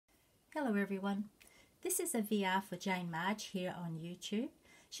Hello everyone, this is a VR for Jane Marge here on YouTube.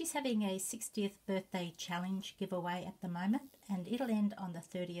 She's having a 60th birthday challenge giveaway at the moment and it'll end on the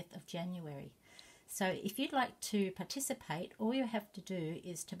 30th of January. So if you'd like to participate, all you have to do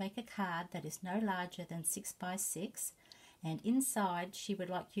is to make a card that is no larger than 6 by 6, and inside she would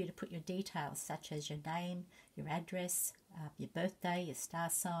like you to put your details such as your name, your address, your birthday, your star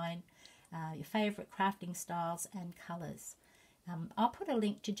sign, your favourite crafting styles and colours. I'll put a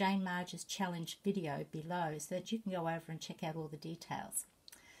link to Jane Marge's challenge video below so that you can go over and check out all the details.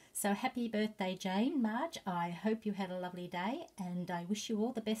 So happy birthday Jane Marge, I hope you had a lovely day and I wish you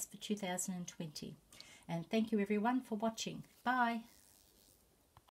all the best for 2020. And thank you everyone for watching. Bye.